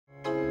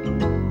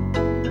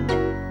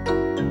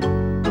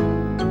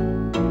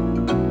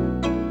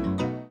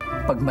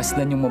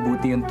pagmasdan yung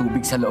mabuti yung tubig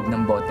sa loob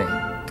ng bote.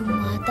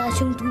 Tumataas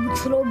yung tubig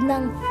sa loob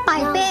ng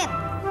Pipet!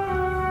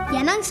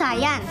 Yan ang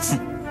science.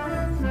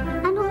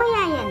 Ano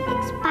kaya yan?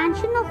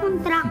 Expansion o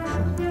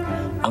contraction?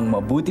 Ang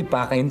mabuti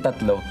pa kayong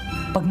tatlo,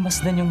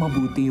 pagmasdan yung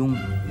mabuti yung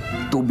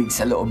tubig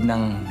sa loob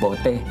ng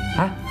bote.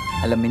 Ha?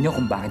 Alamin nyo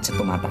kung bakit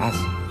siya tumataas.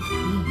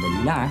 Dali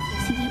lang, ha?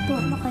 Sige po,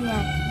 ano kaya?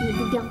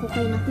 Bibigyan ko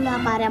kayo ng kula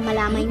para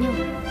malaman nyo.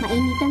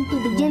 Mainit ang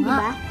tubig dyan, di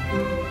ba?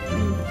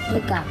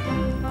 Teka,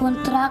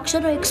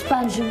 contraction o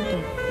expansion to?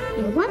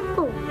 Ewan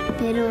ko.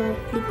 Pero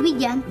liquid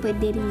yan,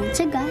 pwede rin yan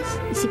sa gas.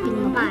 Isipin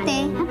mo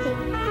mabuti. Okay.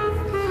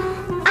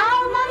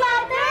 Alma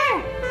Mater!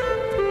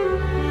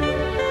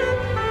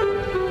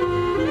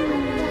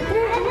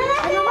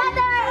 Alma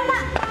Mater!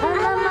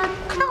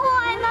 Ako,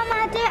 Alma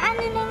Mater,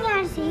 ano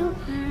nangyari sa'yo?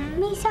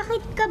 May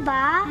sakit ka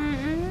ba?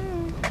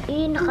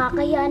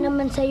 Nakakaya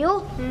naman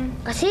sa'yo.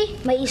 Kasi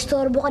may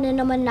istorbo ka na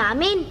naman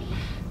namin.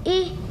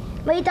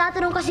 May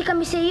itatanong kasi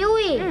kami sa'yo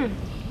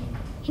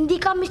Hindi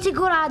kami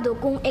sigurado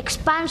kung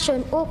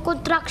expansion o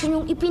contraction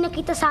yung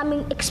ipinakita sa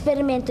aming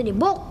eksperimento ni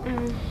Bok.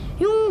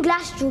 Yung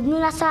glass tube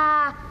nung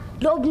nasa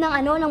loob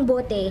ng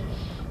bote,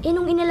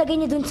 nung inilagay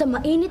niya dun sa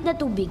mainit na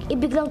tubig,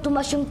 biglang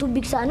tumas yung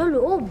tubig sa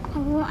loob.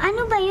 Oh,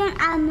 ano ba yun,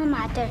 Alma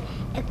Mater?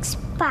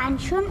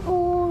 Expansion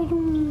o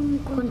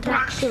yung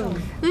contraction?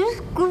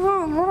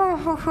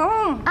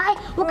 Ay,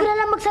 huwag ka na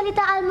lang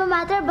magsalita, Alma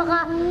Mater.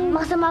 Baka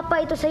makasama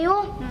pa ito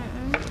sa'yo.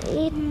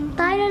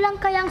 Tayo na lang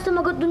kayang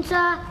sumagot dun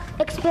sa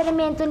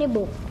eksperimento ni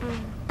Bok.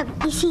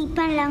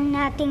 Pag-isipan lang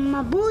nating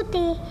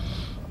mabuti.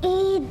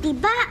 Di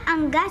ba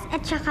ang gas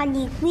at saka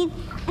liquid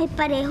ay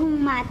parehong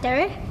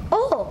matter?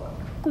 Oo.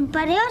 Kung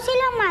pareho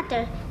silang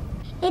matter,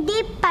 di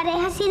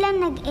pareha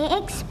silang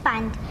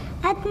nag-e-expand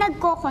at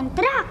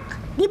nagko-contract.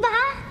 Di ba?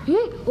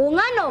 Oo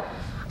nga, no.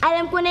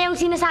 Alam ko na yung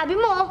sinasabi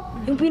mo,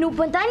 yung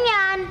pinupuntahan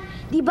yan.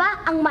 Di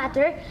ba, ang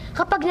matter,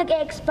 kapag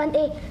nag-e-expand,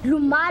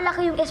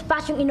 lumalaki yung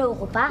espasyong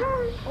inookupa.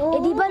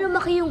 Di ba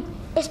lumaki yung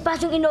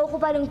espasyong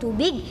inookupa ng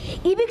tubig?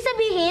 Ibig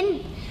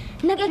sabihin,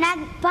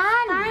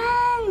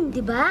 nag-expand.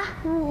 Di ba?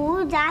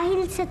 Oo,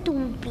 dahil sa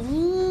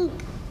tubig.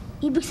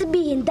 Ibig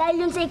sabihin,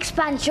 dahil yun sa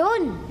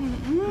expansion.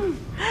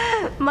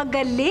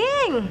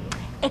 Magaling!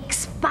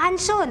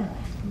 Expansion!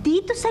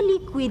 Dito sa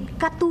liquid,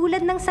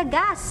 katulad ng sa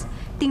gas.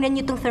 Tingnan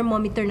niyo itong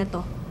thermometer na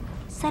to.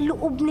 Sa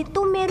loob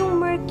nito, merong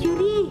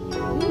mercury.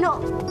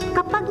 No,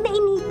 kapag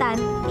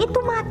nainitan,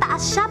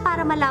 tumataas siya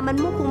para malaman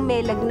mo kung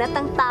may lagnat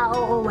ang tao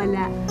o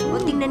wala.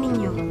 O tingnan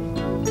ninyo.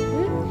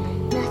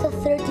 Nasa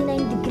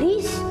 39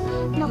 degrees.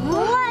 Naku,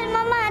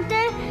 Alma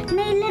Mater,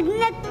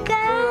 nailagnat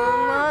ka.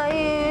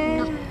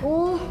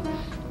 Naku.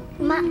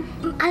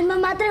 Alma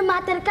Mater,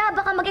 mater ka.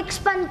 Baka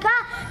mag-expand ka.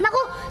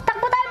 Naku,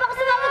 takbo tayo baka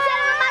sumabot si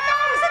Alma Mater.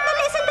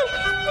 Sandali!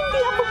 Hindi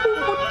ako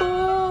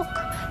pumutok.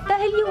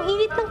 Dahil yung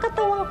init ng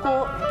katawan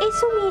ko,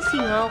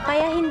 sumisingaw,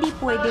 kaya hindi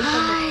pwedeng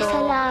pumutok. Ay,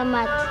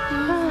 salamat.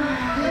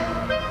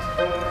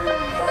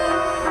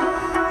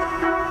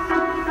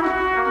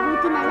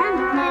 Buti na lang,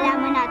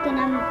 nalaman natin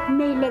na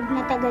may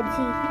lagnat agad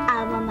si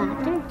Alma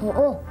Mater.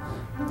 Oo.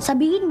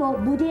 Sabihin mo,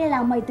 buti na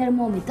lang may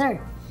thermometer.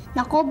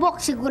 Naku,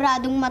 Bok,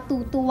 siguradong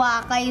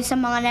matutuwa kayo sa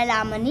mga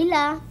nalaman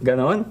nila.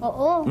 Ganon?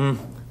 Oo.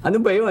 Ano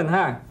ba yun,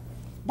 ha?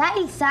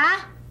 Dahil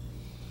sa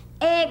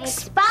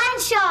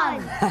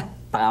expansion!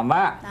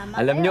 Tama.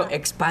 Alam nyo,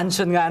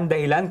 expansion nga ang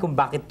dahilan kung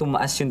bakit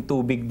tumaas yung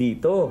tubig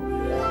dito.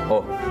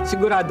 Oh,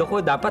 sigurado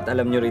ko dapat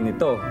alam nyo rin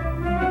ito.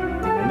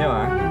 Tingnan nyo,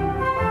 ha?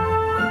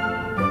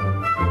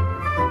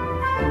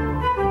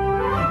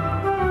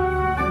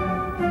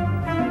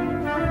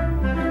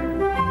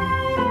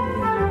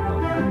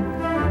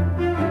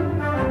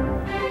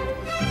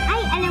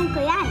 Ay, alam ko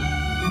yan.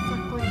 Sa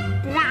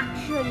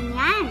contraction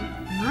yan.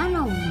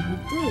 Ano?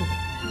 Ito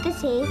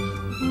Kasi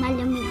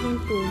malamig yung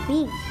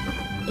tubig.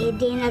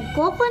 Di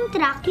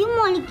nagko-contract yung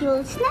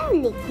molecules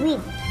ng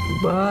liquid.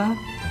 Diba?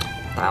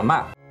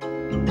 Tama.